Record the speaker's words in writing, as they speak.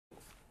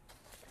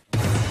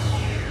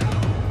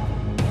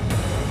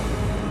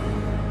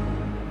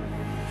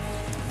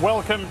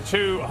Welcome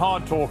to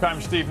Hard Talk. I'm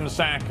Stephen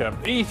Sackur.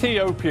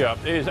 Ethiopia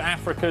is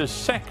Africa's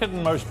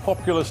second most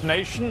populous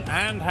nation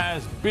and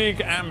has big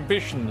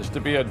ambitions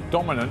to be a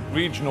dominant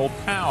regional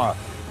power.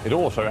 It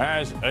also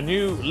has a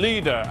new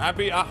leader,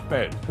 Abiy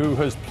Ahmed, who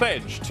has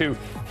pledged to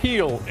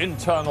heal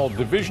internal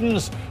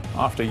divisions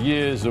after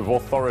years of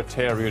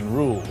authoritarian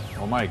rule.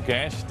 Well, my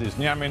guest is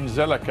Neamin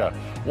Zeleke,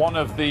 one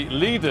of the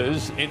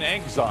leaders in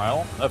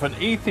exile of an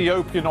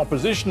Ethiopian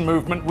opposition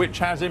movement which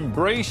has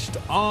embraced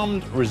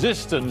armed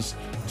resistance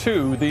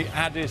to the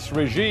Addis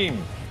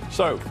regime.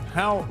 So,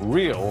 how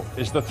real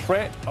is the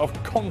threat of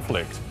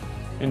conflict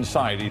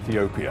inside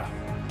Ethiopia?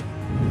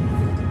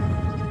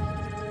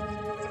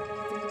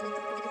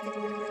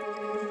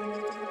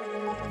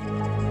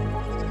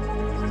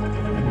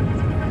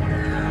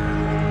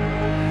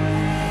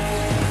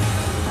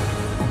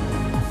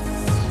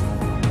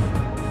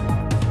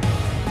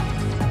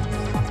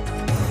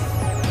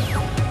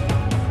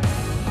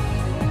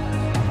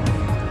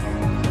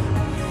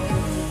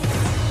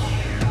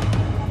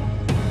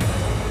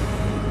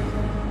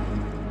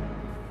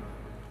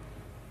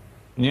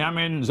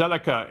 Neamin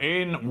Zeleke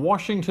in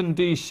Washington,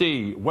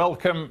 D.C.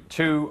 Welcome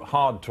to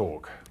Hard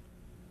Talk.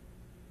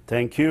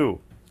 Thank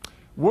you.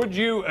 Would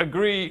you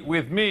agree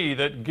with me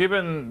that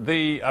given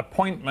the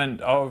appointment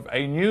of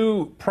a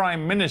new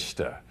Prime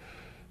Minister,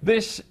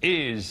 this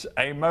is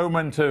a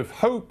moment of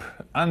hope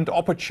and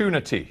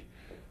opportunity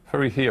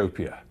for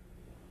Ethiopia?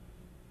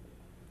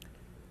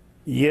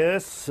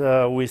 Yes,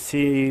 we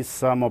see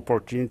some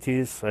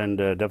opportunities and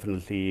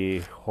definitely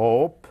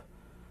hope.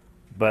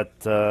 But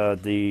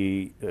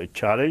the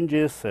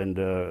challenges and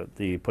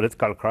the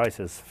political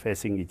crisis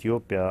facing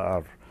Ethiopia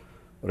are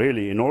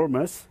really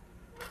enormous.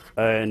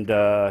 And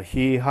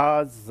he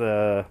has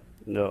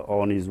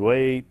on his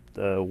way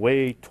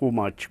way too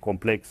much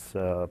complex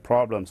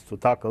problems to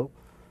tackle.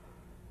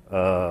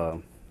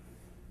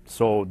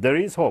 So there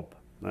is hope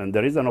and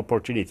there is an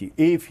opportunity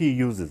if he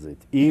uses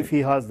it, if he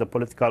has the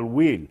political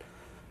will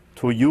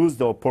to use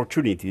the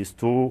opportunities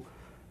to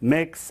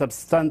make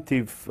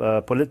substantive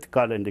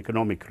political and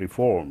economic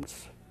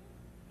reforms.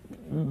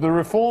 The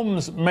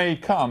reforms may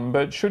come,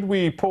 but should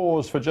we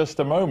pause for just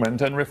a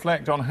moment and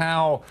reflect on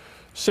how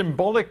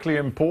symbolically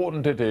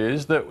important it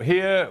is that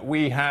here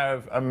we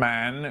have a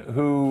man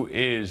who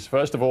is,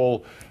 first of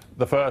all,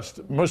 the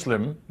first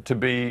Muslim to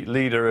be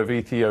leader of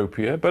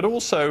Ethiopia, but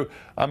also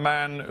a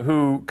man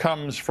who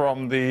comes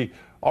from the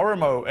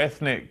Oromo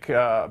ethnic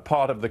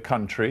part of the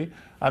country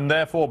and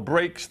therefore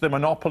breaks the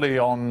monopoly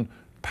on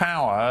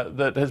power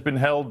that has been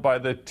held by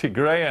the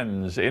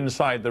Tigrayans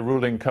inside the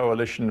ruling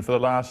coalition for the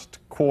last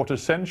quarter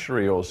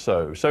century or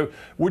so. So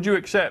would you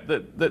accept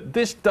that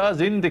this does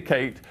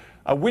indicate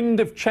a wind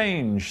of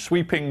change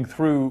sweeping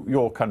through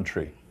your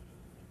country?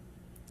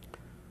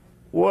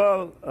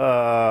 Well,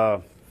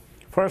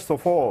 first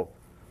of all,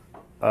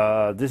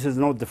 this is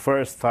not the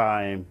first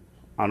time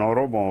an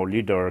Oromo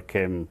leader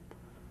came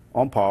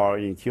on power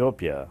in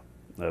Ethiopia.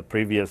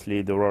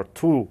 Previously, there were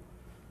two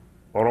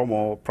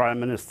Oromo prime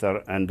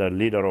minister and the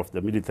leader of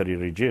the military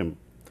regime.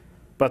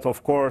 But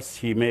of course,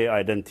 he may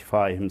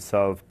identify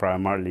himself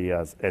primarily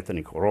as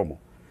ethnic Oromo.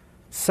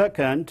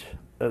 Second,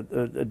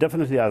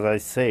 definitely, as I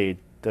said,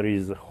 there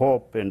is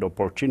hope and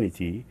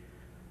opportunity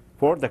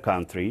for the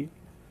country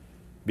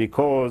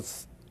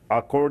because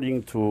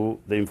according to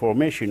the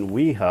information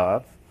we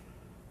have,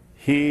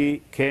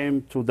 he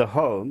came to the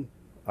helm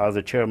as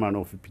a chairman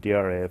of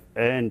PDRF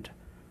and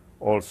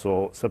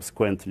also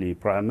subsequently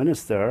prime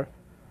minister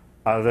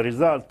as a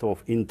result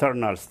of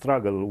internal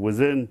struggle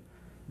within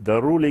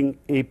the ruling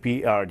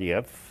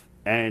APRDF,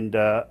 and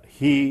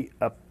he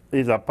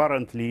is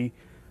apparently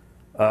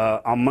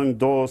among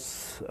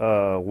those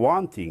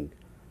wanting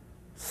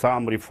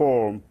some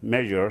reform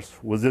measures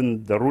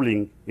within the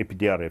ruling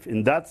APRDF.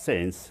 In that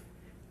sense,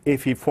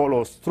 if he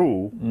follows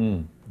through,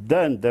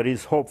 then there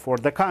is hope for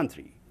the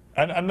country.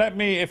 And let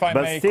me, if I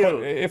may,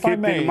 still, if keep I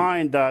may, in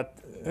mind that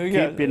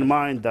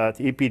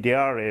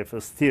APRDF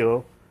is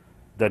still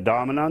the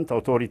dominant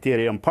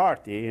authoritarian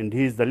party, and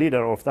he's the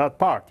leader of that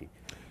party.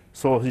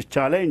 So his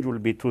challenge will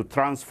be to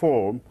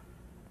transform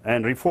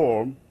and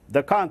reform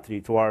the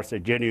country towards a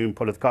genuine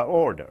political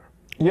order.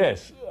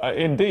 Yes,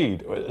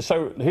 indeed.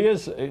 So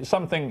here's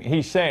something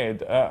he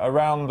said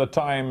around the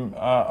time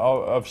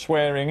of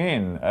swearing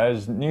in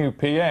as new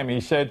PM. He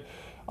said,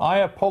 "I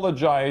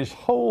apologize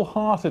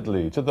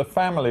wholeheartedly to the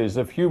families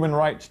of human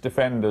rights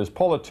defenders,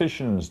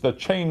 politicians, the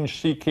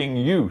change-seeking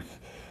youth,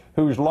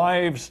 whose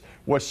lives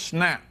were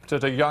snapped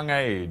at a young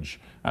age,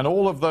 and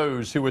all of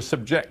those who were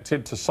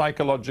subjected to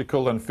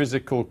psychological and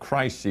physical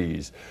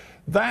crises."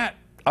 That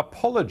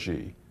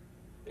apology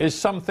is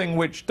something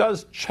which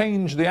does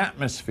change the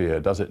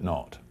atmosphere, does it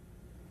not?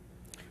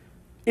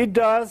 It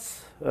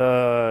does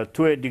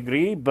to a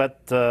degree,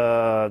 but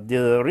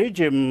the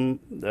regime,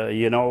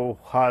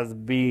 has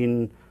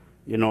been,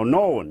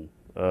 known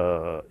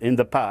in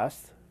the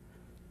past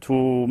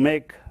to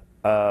make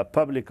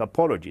public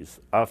apologies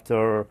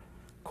after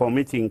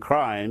committing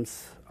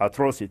crimes,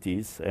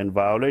 atrocities, and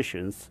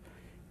violations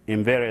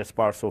in various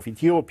parts of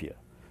Ethiopia.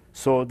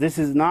 So this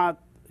is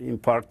not, in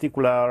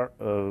particular,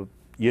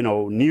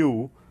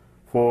 new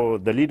for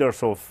the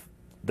leaders of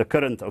the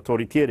current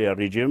authoritarian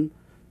regime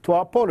to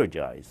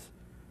apologize.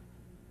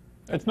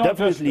 It's not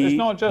just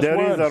words.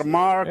 There is a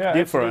marked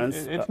difference.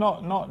 It's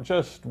not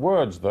just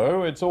words,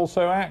 though. It's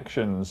also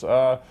actions.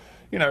 Under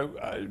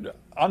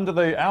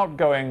the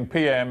outgoing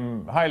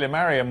PM Haile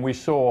Mariam, we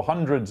saw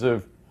hundreds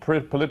of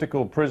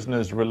political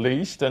prisoners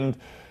released, and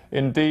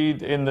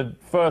indeed, in the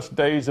first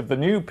days of the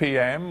new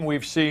PM,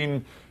 we've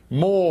seen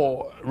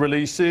more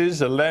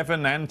releases.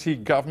 11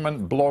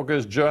 anti-government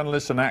bloggers,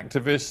 journalists, and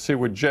activists who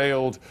were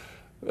jailed.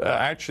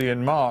 Actually,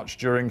 in March,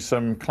 during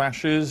some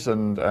clashes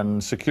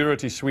and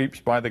security sweeps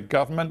by the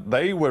government,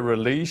 they were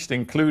released,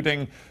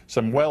 including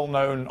some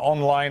well-known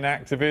online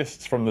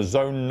activists from the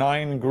Zone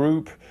 9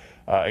 group,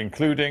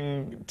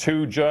 including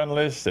 2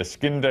 journalists,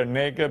 Eskinder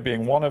Nega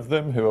being one of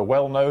them, who are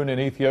well-known in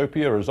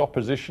Ethiopia as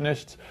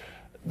oppositionists.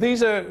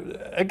 These are,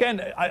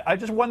 again, I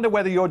just wonder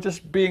whether you're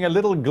just being a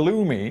little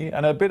gloomy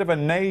and a bit of a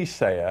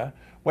naysayer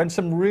when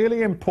some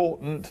really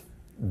important,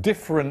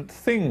 different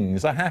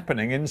things are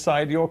happening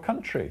inside your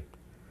country.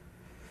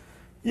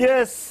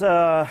 Yes,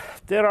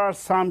 there are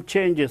some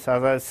changes.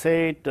 As I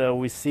said,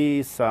 we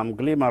see some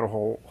glimmer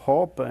of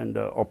hope and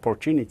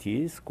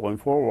opportunities going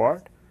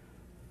forward.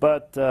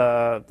 But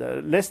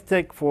let's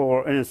take,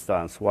 for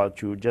instance,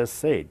 what you just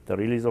said, the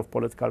release of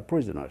political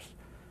prisoners.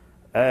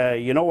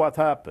 You know what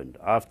happened?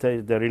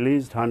 After they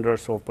released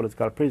hundreds of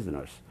political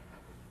prisoners,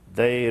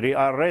 they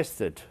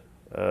rearrested,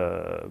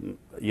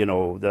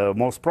 the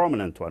most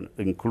prominent one,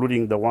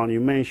 including the one you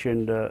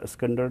mentioned,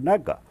 Eskinder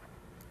Nega.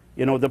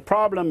 The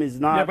problem is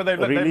not. Yeah, but they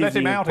let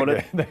him out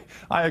again.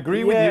 I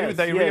agree with you.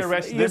 They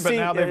rearrested him, but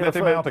now they've let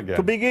him out again.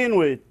 To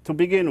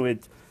begin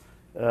with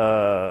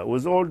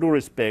all due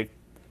respect,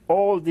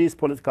 all these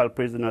political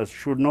prisoners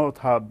should not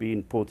have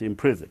been put in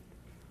prison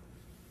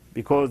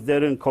because they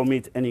didn't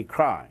commit any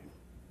crime.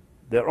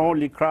 Their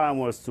only crime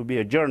was to be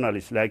a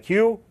journalist like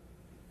you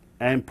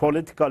and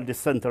political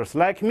dissenters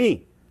like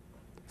me.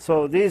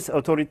 So this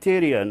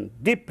authoritarian,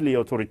 deeply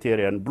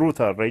authoritarian,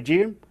 brutal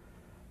regime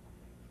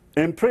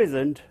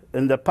imprisoned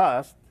in the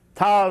past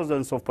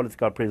thousands of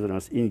political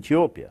prisoners in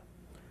Ethiopia.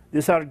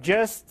 These are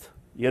just,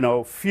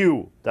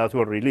 few that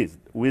were released.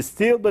 We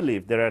still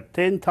believe there are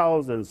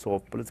 10,000s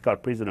of political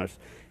prisoners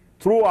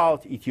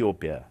throughout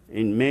Ethiopia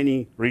in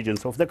many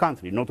regions of the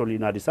country, not only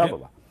in Addis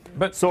Ababa. Yeah,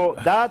 but so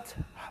that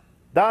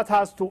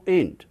has to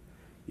end.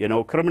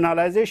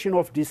 Criminalization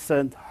of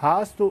dissent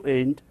has to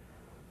end.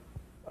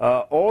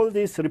 All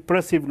these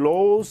repressive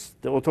laws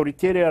the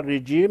authoritarian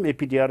regime,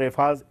 APDRF,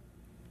 has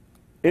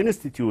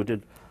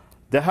instituted,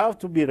 they have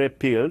to be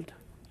repealed,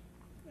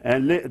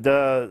 and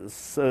the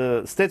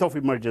state of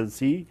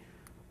emergency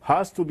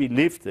has to be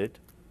lifted.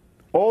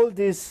 All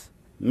these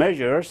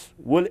measures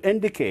will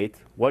indicate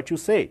what you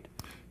said,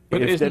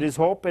 but if there is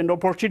hope and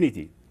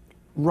opportunity.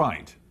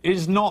 Right.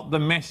 Is not the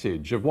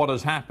message of what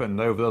has happened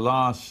over the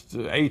last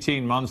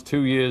 18 months,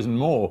 2 years and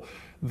more,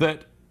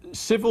 that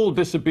civil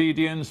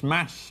disobedience,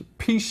 mass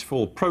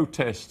peaceful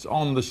protests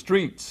on the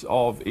streets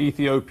of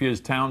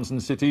Ethiopia's towns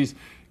and cities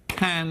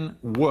can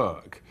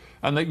work,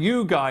 and that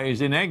you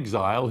guys in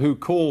exile who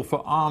call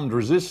for armed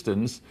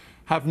resistance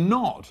have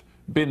not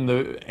been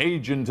the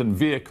agent and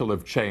vehicle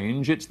of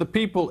change? It's the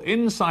people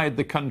inside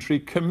the country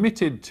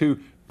committed to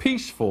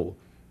peaceful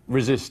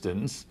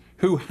resistance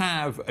who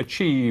have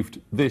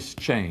achieved this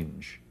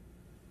change.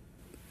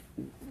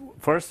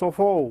 First of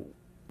all,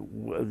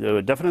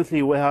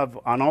 definitely we have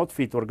an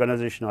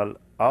organizational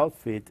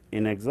outfit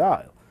in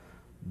exile.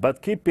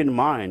 But keep in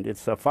mind,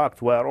 it's a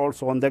fact, we are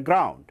also on the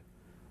ground.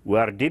 We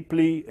are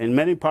deeply, in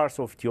many parts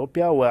of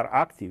Ethiopia, we are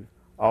active.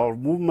 Our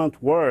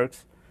movement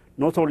works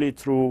not only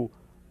through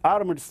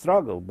armed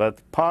struggle,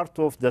 but part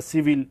of the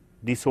civil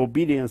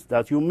disobedience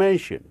that you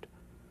mentioned.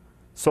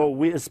 So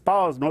we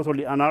espouse not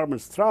only an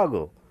armed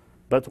struggle,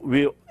 but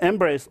we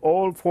embrace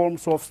all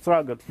forms of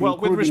struggle,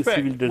 including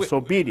civil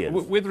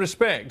disobedience. With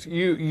respect,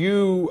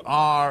 you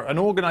are an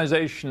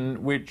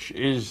organization which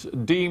is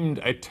deemed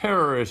a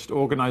terrorist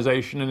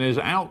organization and is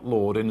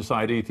outlawed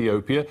inside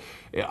Ethiopia.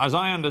 As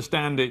I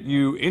understand it,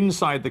 you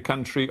inside the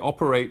country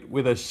operate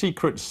with a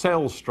secret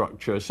cell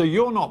structure. So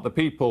you're not the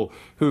people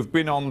who've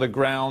been on the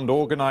ground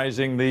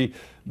organizing the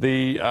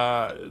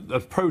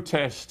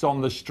protests on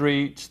the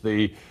streets,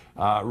 the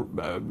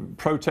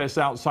protests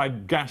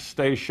outside gas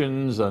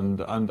stations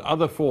and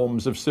other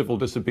forms of civil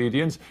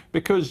disobedience,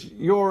 because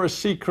you're a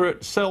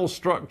secret cell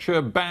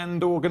structure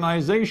banned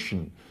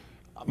organization.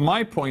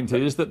 My point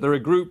is that there are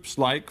groups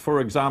like,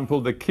 for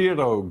example, the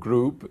Kiro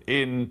group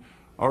in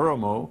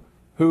Oromo,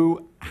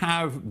 who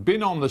have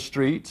been on the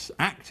streets,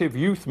 active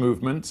youth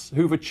movements,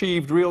 who've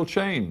achieved real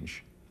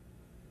change.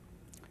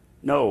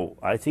 No,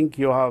 I think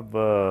you have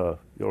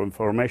your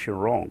information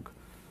wrong.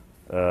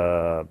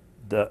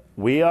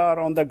 We are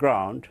on the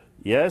ground.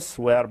 Yes,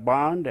 we are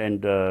banned and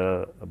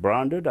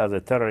branded as a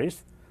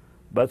terrorist,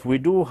 but we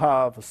do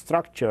have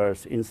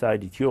structures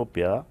inside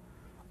Ethiopia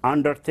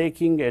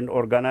undertaking and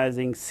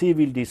organizing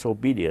civil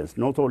disobedience,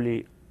 not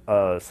only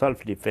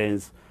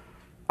self-defense,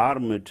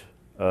 armed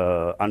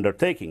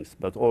undertakings,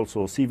 but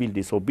also civil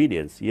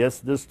disobedience.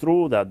 Yes, it's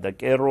true that the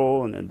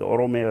Cairo and the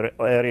Oromo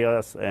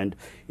areas and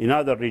in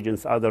other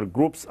regions, other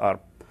groups are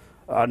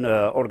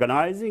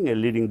organizing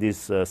and leading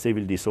this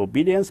civil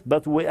disobedience,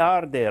 but we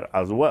are there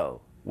as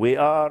well. We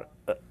are,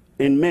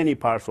 in many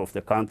parts of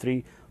the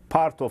country,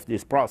 part of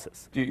this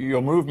process.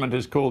 Your movement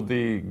is called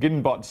the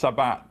Ginbot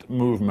Sabat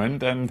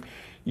movement, and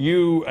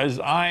you, as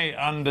I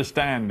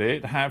understand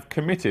it, have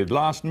committed.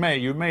 Last May,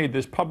 you made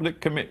this public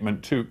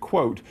commitment to,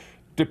 quote,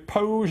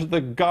 depose the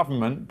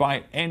government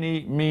by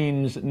any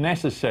means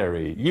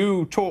necessary.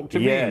 You talked to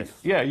me.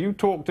 Yeah, you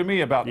talked to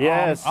me about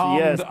armed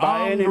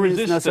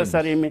resistance.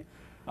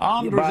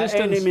 Armed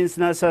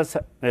resistance.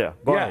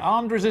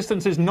 Armed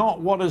resistance is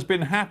not what has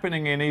been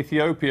happening in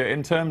Ethiopia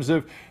in terms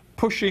of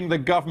pushing the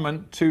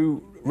government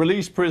to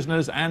release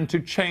prisoners and to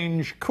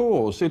change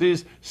course. It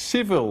is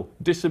civil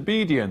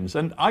disobedience.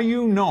 And are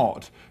you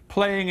not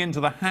playing into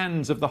the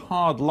hands of the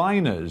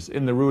hardliners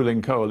in the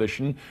ruling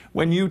coalition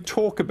when you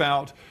talk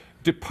about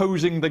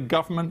deposing the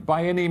government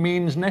by any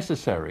means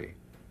necessary?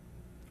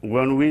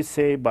 When we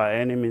say by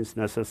any means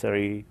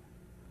necessary,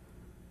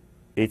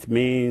 it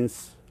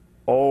means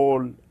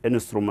all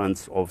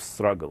instruments of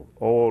struggle,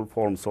 all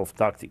forms of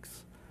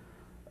tactics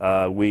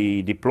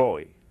we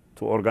deploy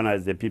to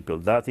organize the people.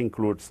 That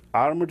includes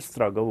armed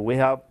struggle. We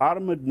have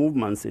armed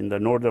movements in the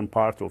northern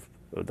part of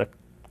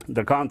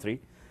the country,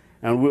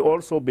 and we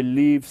also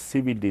believe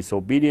civil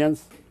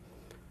disobedience,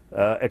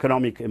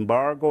 economic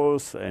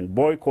embargoes, and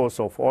boycotts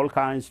of all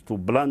kinds to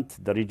blunt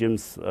the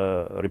regime's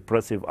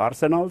repressive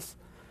arsenals,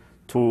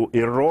 to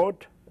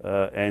erode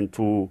and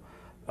to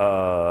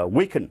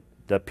weaken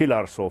the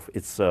pillars of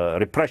its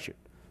repression.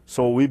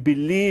 So we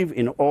believe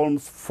in all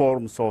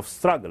forms of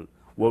struggle.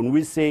 When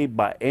we say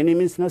by any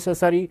means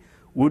necessary,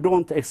 we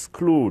don't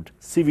exclude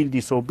civil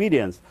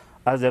disobedience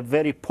as a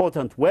very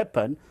potent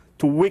weapon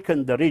to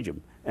weaken the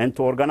regime and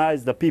to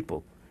organize the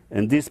people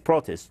in this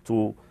protest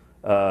to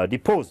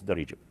depose the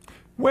regime.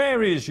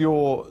 Where is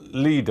your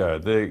leader,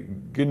 the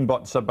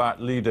Ginbot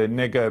Sabat leader,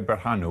 Nega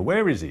Berhanu?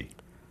 Where is he?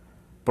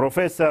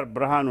 Professor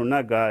Berhanu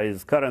Nega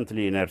is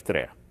currently in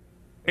Eritrea.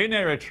 In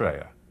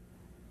Eritrea?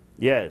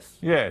 Yes.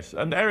 Yes,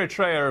 and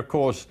Eritrea, of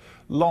course,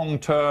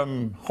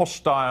 long-term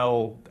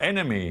hostile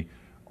enemy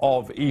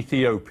of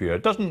Ethiopia.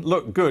 It doesn't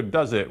look good,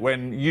 does it,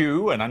 when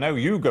you, and I know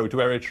you go to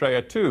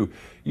Eritrea too,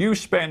 you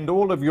spend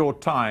all of your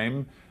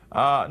time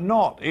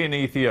not in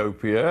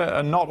Ethiopia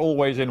and not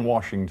always in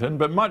Washington,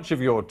 but much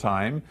of your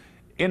time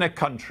in a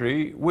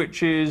country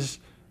which is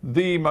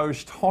the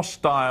most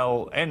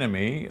hostile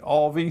enemy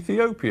of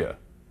Ethiopia.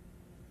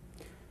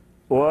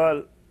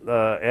 Well,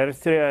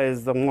 Eritrea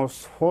is the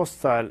most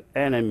hostile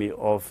enemy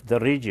of the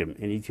regime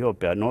in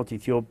Ethiopia, not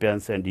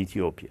Ethiopians and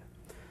Ethiopia.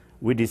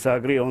 We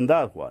disagree on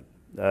that one.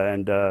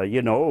 And,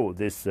 you know,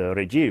 this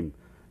regime,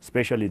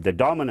 especially the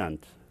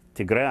dominant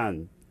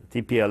Tigrayan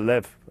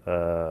TPLF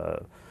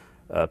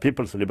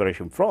People's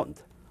Liberation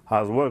Front,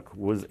 has worked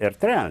with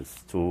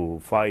Eritreans to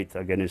fight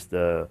against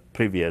the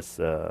previous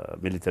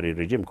military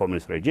regime,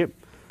 communist regime.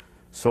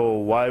 So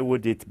why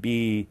would it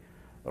be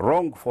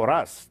wrong for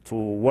us to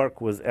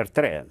work with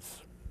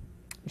Eritreans?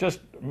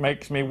 Just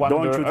makes me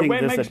wonder.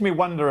 It makes me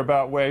wonder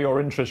about where your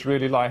interests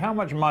really lie. How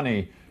much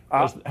money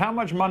does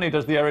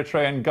the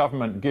Eritrean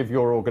government give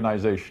your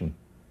organization?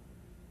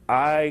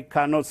 I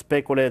cannot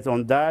speculate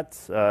on that.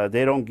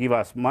 They don't give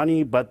us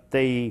money, but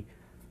they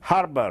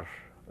harbor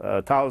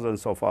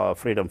thousands of our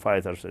freedom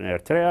fighters in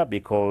Eritrea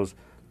because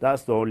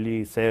that's the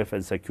only safe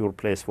and secure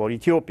place for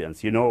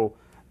Ethiopians. You know,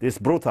 this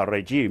brutal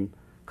regime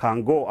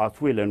can go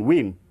at will and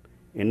whim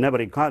in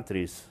neighboring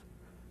countries,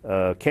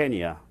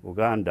 Kenya,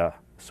 Uganda,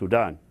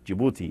 Sudan,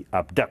 Djibouti,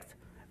 abduct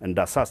and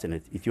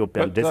assassinate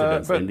Ethiopian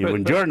dissidents and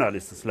even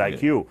journalists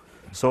like you.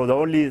 So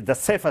the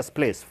safest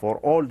place for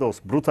all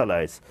those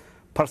brutalized,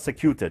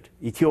 persecuted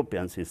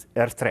Ethiopians is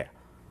Eritrea.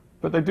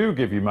 But they do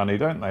give you money,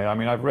 don't they? I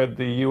mean, I've read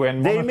the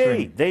UN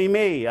monitoring. They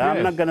may. Yes.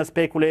 I'm not going to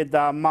speculate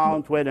the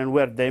amount, when and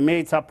where. They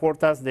may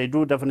support us. They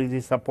do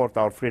definitely support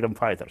our freedom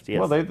fighters, yes.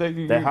 Well,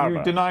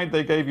 you denied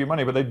they gave you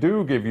money, but they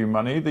do give you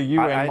money. The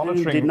UN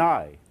monitoring... I didn't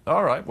deny.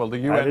 All right, well, the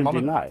UN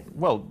monitoring...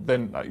 Well,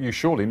 then you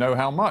surely know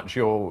how much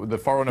you're the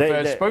foreign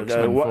affairs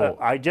spokesman for.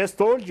 I just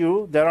told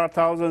you there are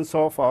thousands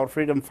of our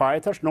freedom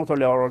fighters, not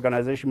only our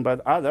organization, but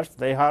others.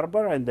 They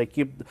harbor and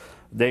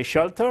they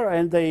shelter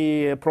and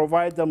they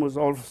provide them with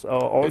all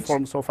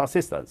forms of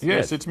assistance.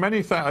 Yes, it's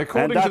many thousands.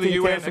 According to the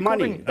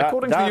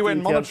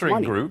UN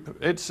monitoring group,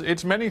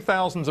 it's many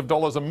thousands of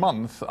dollars a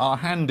month are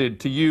handed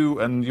to you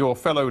and your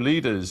fellow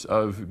leaders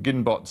of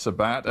Ginbot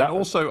Sabat, and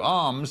also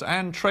arms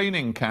and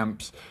training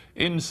camps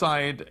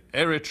inside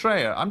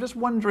Eritrea. I'm just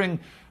wondering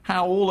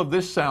how all of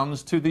this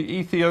sounds to the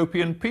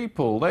Ethiopian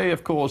people. They,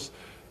 of course,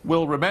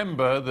 will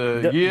remember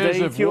the years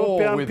of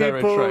war with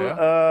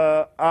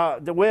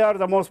Eritrea. We are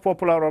the most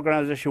popular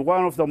organization,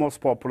 one of the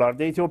most popular.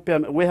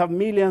 We have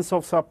millions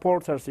of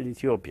supporters in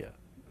Ethiopia.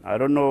 I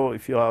don't know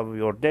if you have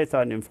your data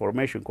and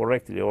information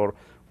correctly or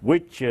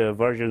which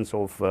versions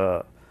of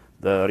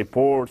the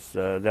reports,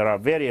 there are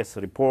various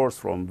reports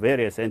from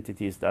various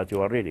entities that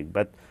you are reading.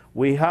 But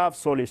we have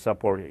solid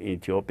support in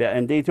Ethiopia,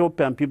 and the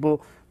Ethiopian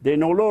people, they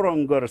no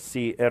longer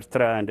see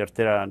Eritrea and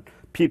Eritrean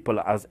people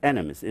as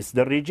enemies. It's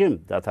the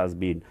regime that has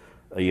been,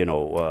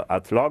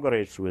 at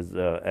loggerheads with,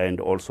 and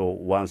also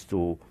wants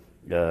to,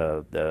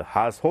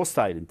 has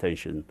hostile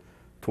intention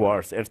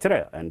towards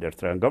Eritrea and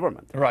Eritrean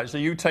government. Right. So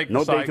you take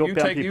the side.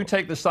 You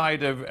take the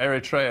side of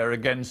Eritrea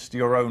against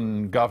your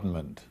own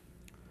government.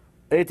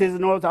 It is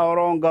not our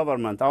own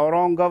government. Our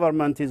own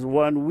government is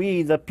when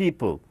we, the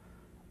people,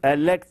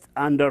 elect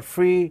under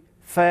free,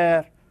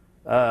 fair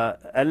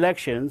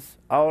elections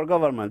our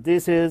government.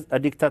 This is a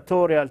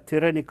dictatorial,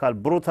 tyrannical,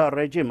 brutal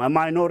regime, a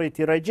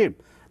minority regime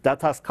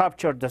that has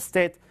captured the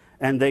state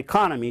and the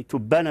economy to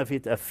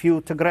benefit a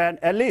few Tigrayan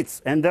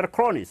elites and their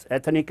cronies,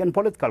 ethnic and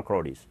political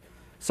cronies.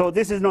 So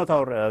this is not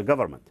our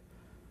government.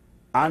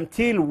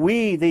 Until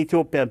we, the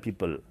Ethiopian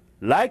people,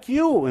 like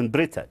you in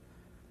Britain,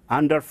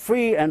 under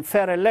free and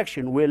fair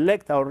election, we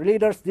elect our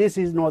leaders, this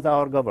is not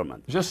our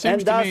government. Just seems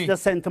and that's the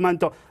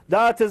sentiment of,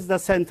 that is the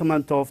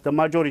sentiment of the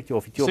majority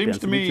of Ethiopians seems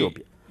to me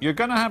Ethiopia. You're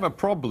going to have a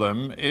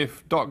problem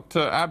if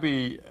Dr.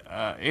 Abiy,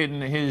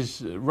 in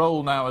his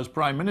role now as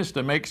Prime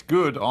Minister, makes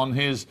good on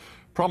his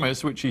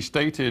promise, which he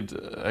stated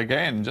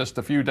again just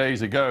a few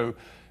days ago,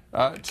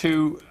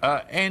 to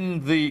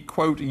end the,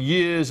 quote,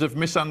 years of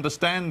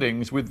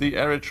misunderstandings with the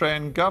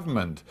Eritrean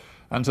government.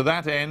 And to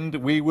that end,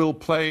 we will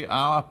play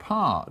our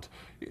part.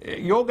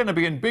 You're going to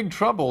be in big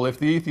trouble if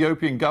the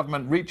Ethiopian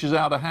government reaches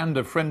out a hand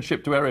of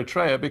friendship to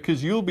Eritrea,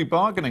 because you'll be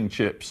bargaining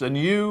chips, and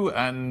you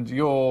and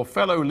your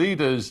fellow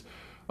leaders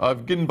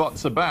of Ginbot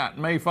Sabat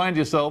may find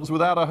yourselves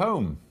without a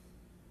home.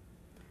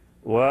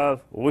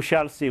 Well, we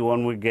shall see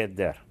when we get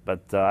there,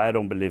 but I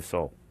don't believe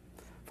so.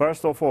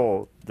 First of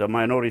all, the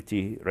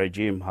minority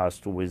regime has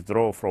to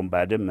withdraw from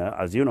Badime.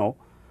 As you know,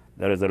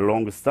 there is a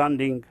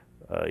long-standing,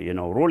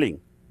 ruling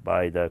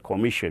by the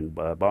commission,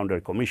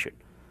 Boundary Commission,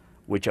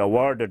 which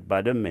awarded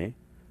Badime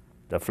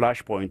the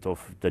flashpoint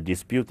of the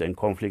dispute and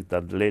conflict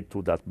that led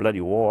to that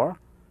bloody war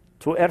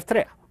to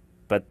Eritrea.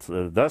 But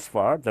thus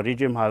far, the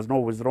regime has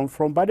not withdrawn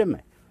from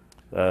Badime.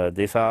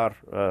 These are,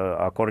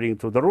 according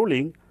to the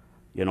ruling,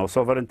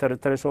 sovereign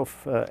territories of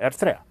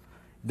Eritrea.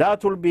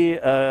 That will be,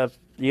 a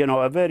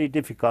very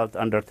difficult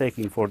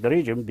undertaking for the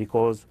regime,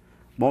 because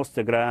most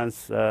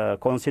Tigrayans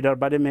consider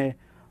Badime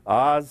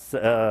as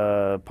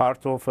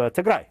part of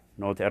Tigray,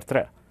 not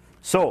Eritrea.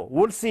 So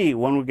we'll see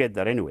when we get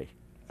there anyway.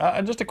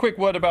 And just a quick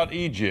word about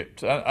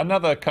Egypt,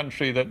 another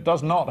country that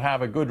does not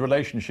have a good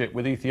relationship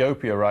with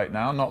Ethiopia right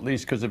now, not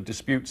least because of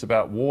disputes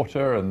about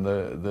water and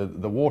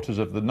the waters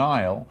of the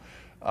Nile.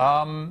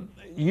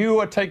 You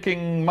are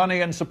taking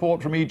money and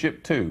support from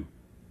Egypt too.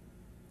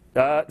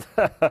 That's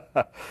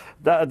the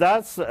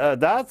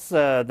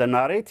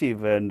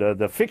narrative and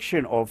the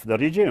fiction of the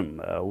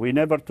regime. We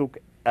never took,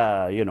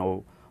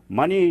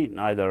 money,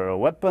 neither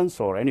weapons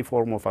or any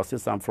form of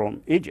assistance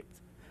from Egypt.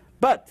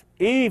 But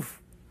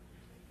if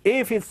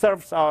it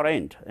serves our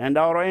end, and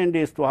our end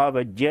is to have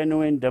a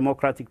genuine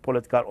democratic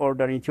political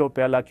order in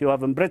Ethiopia like you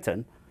have in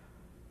Britain,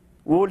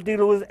 we will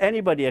deal with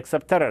anybody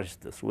except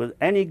terrorists, with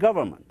any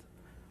government.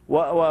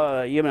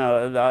 Well,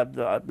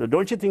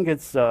 don't you think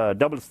it's a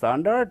double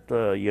standard?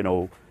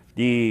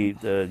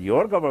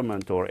 Your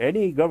government or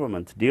any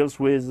government deals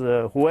with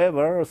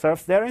whoever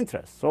serves their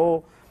interests.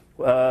 So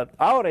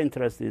our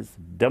interest is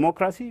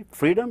democracy,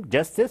 freedom,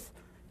 justice,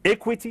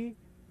 equity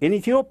in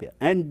Ethiopia.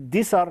 And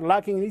these are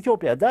lacking in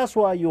Ethiopia. That's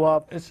why you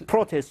have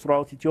protests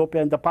throughout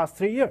Ethiopia in the past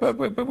 3 years. But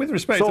with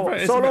respect,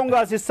 so long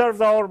as it serves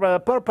our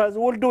purpose,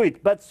 we'll do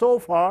it. But so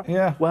far,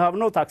 we have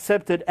not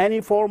accepted any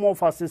form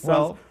of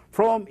assistance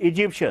from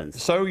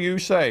Egyptians. So you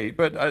say,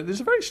 but there's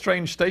a very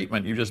strange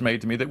statement you just made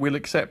to me, that we'll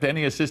accept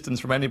any assistance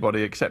from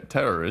anybody except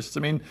terrorists.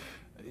 I mean,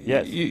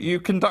 yes. You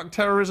conduct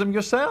terrorism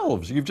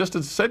yourselves. You've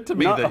just said to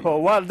me that...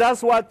 Well,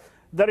 that's what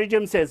the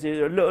regime says.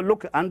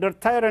 Look, under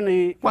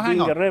tyranny,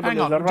 being a rebel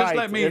is a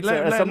right.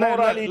 It's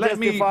morally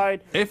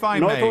justified,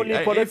 not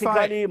only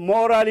politically,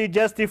 morally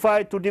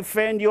justified to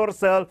defend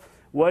yourself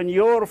when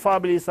your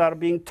families are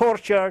being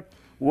tortured,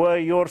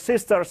 when your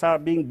sisters are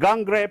being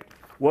gang raped,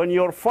 when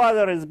your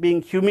father is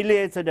being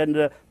humiliated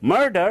and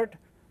murdered.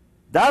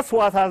 That's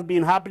what has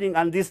been happening,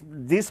 and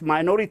this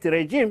minority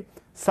regime,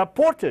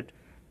 supported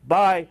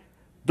by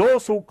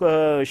those who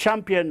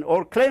champion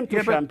or claim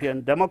to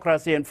champion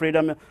democracy and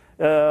freedom,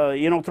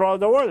 throughout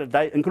the world,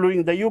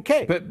 including the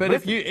UK. But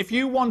if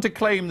you want to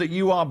claim that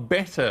you are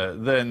better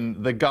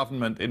than the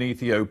government in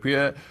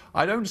Ethiopia,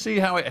 I don't see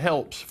how it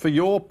helps for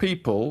your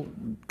people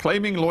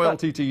claiming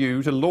loyalty to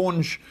you to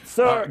launch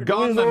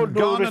gun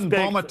and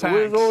bomb attacks.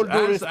 With all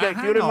due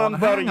respect, you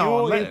remember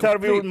you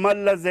interviewed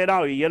Mallas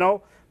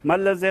Zenawi,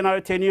 Mallas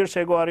Zenawi 10 years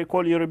ago, I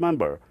recall, you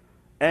remember.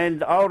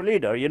 And our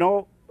leader,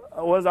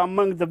 was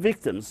among the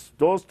victims,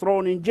 those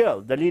thrown in jail,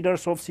 the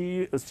leaders of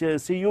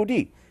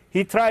CUD.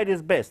 He tried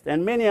his best,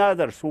 and many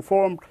others who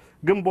formed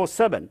Ginbot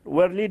 7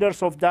 were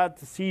leaders of that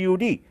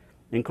CUD,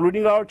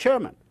 including our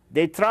chairman.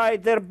 They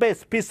tried their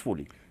best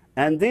peacefully,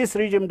 and this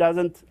regime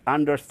doesn't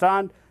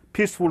understand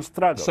peaceful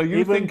struggle. So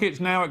you think it's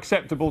now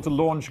acceptable to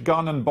launch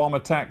gun and bomb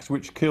attacks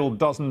which killed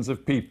dozens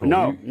of people?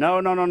 No,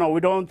 no. We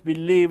don't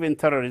believe in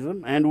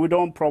terrorism, and we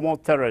don't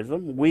promote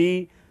terrorism.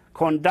 We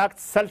conduct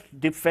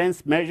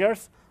self-defense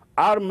measures,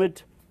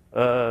 armed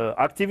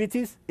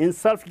activities in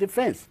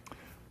self-defense.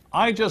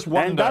 I just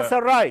wonder... And that's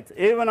a right,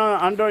 even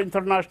under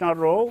international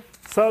law,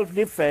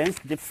 self-defense,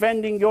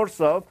 defending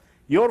yourself,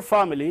 your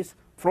families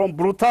from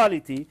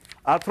brutality,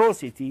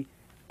 atrocity,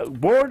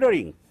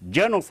 bordering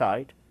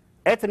genocide,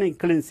 ethnic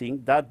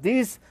cleansing that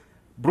this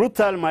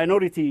brutal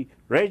minority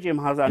regime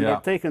has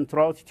undertaken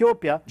throughout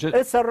Ethiopia.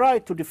 It's a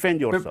right to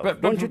defend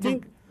yourself. Don't you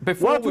think?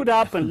 What would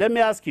happen, let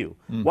me ask you,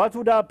 what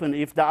would happen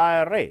if the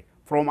IRA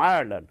from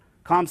Ireland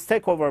comes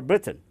take over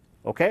Britain,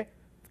 okay,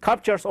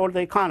 captures all the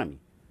economy?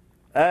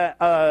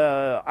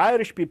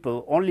 Irish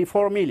people, only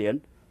 4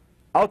 million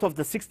out of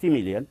the 60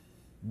 million,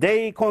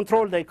 they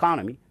control the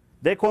economy,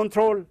 they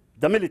control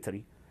the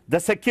military, the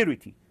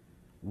security.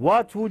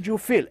 What would you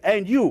feel?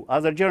 And you,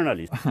 as a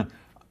journalist,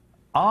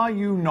 are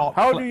you not?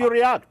 How do you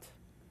react?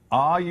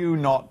 Are you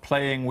not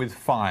playing with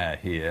fire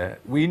here?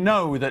 We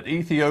know that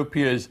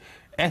Ethiopia's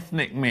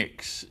ethnic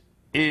mix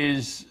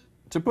is,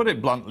 to put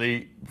it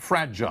bluntly,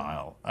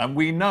 fragile. And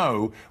we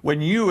know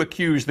when you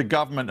accuse the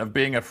government of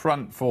being a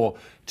front for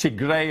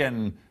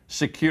Tigrayan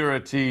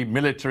security,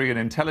 military and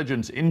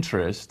intelligence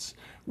interests,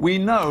 we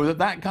know that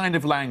that kind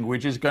of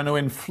language is going to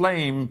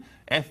inflame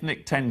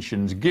ethnic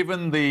tensions,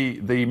 given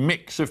the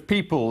mix of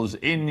peoples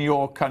in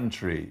your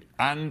country.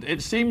 And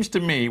it seems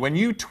to me, when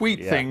you tweet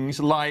things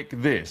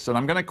like this, and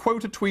I'm going to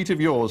quote a tweet of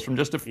yours from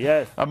just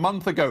a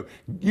month ago,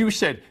 you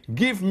said,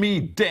 "Give me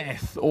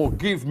death or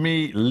give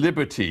me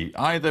liberty.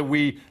 Either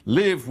we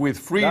live with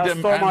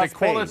freedom and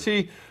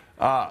equality,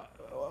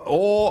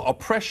 or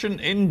oppression,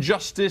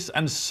 injustice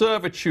and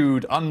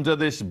servitude under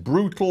this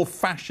brutal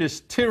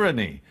fascist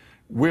tyranny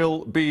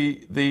will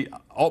be the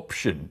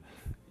option."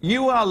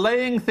 You are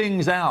laying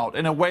things out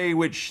in a way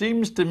which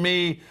seems to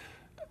me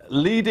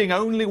leading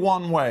only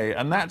one way,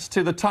 and that's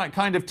to the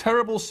kind of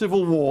terrible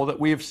civil war that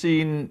we have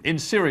seen in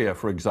Syria,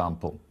 for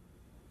example.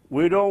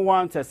 We don't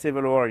want a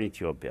civil war in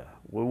Ethiopia.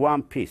 We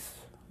want peace,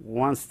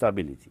 we want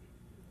stability,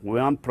 we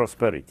want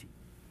prosperity,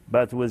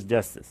 but with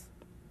justice,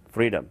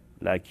 freedom,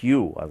 like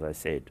you, as I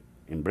said,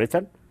 in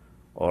Britain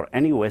or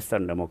any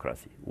Western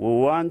democracy. We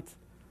want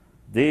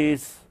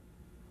this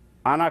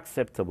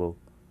unacceptable,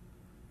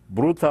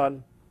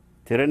 brutal,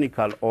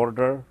 tyrannical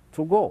order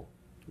to go.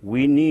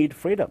 We need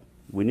freedom.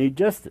 We need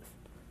justice.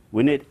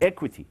 We need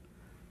equity.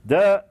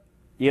 But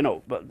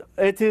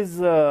it is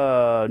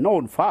a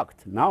known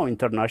fact now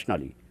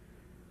internationally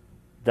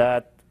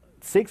that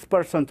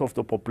 6% of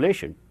the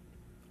population,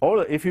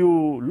 if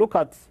you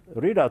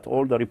read out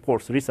all the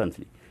reports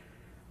recently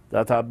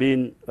that have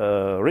been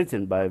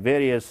written by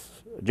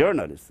various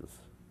journalists,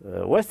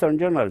 Western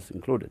journalists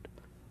included,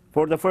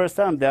 for the first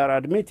time they are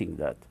admitting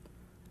that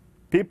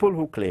people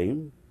who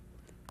claim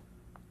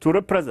to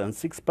represent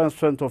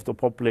 6% of the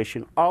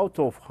population out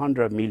of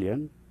 100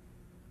 million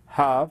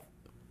have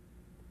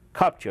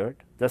captured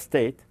the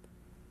state,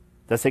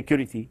 the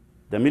security,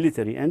 the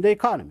military, and the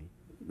economy.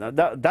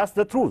 That's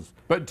the truth.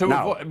 But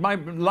my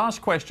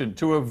last question,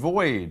 to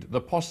avoid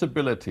the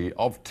possibility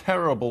of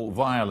terrible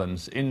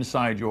violence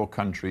inside your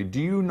country,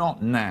 do you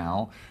not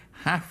now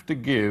have to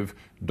give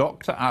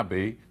Dr.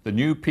 Abiy, the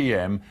new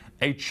PM,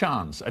 a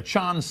chance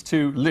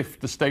to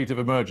lift the state of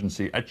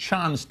emergency, a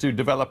chance to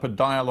develop a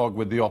dialogue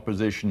with the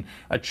opposition,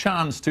 a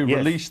chance to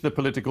release the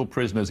political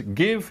prisoners?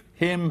 Give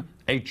him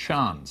a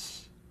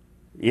chance.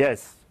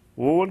 Yes,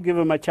 we will give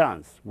him a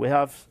chance. We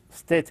have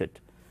stated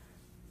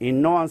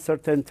in no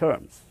uncertain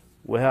terms.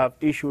 We have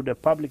issued a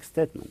public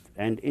statement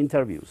and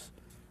interviews,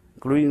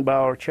 including by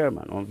our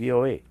chairman on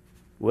VOA.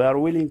 We are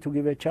willing to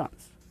give a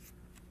chance,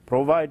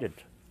 provided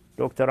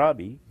Dr.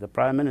 Abiy, the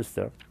Prime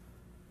Minister,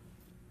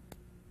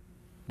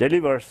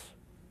 delivers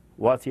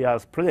what he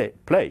has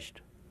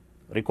pledged: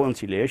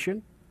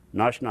 reconciliation,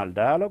 national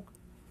dialogue,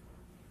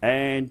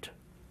 and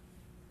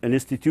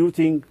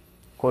instituting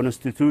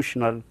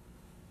constitutional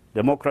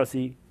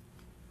democracy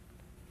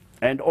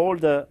and all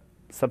the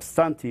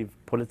substantive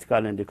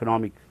political and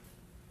economic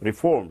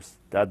reforms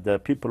that the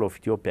people of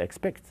Ethiopia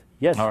expect.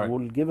 Yes,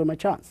 we'll give him a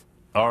chance.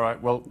 All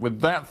right. Well, with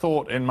that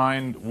thought in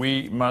mind,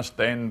 we must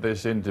end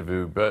this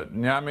interview. But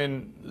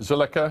Neamin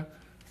Zeleke,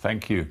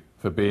 thank you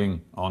for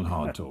being on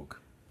Hard Talk.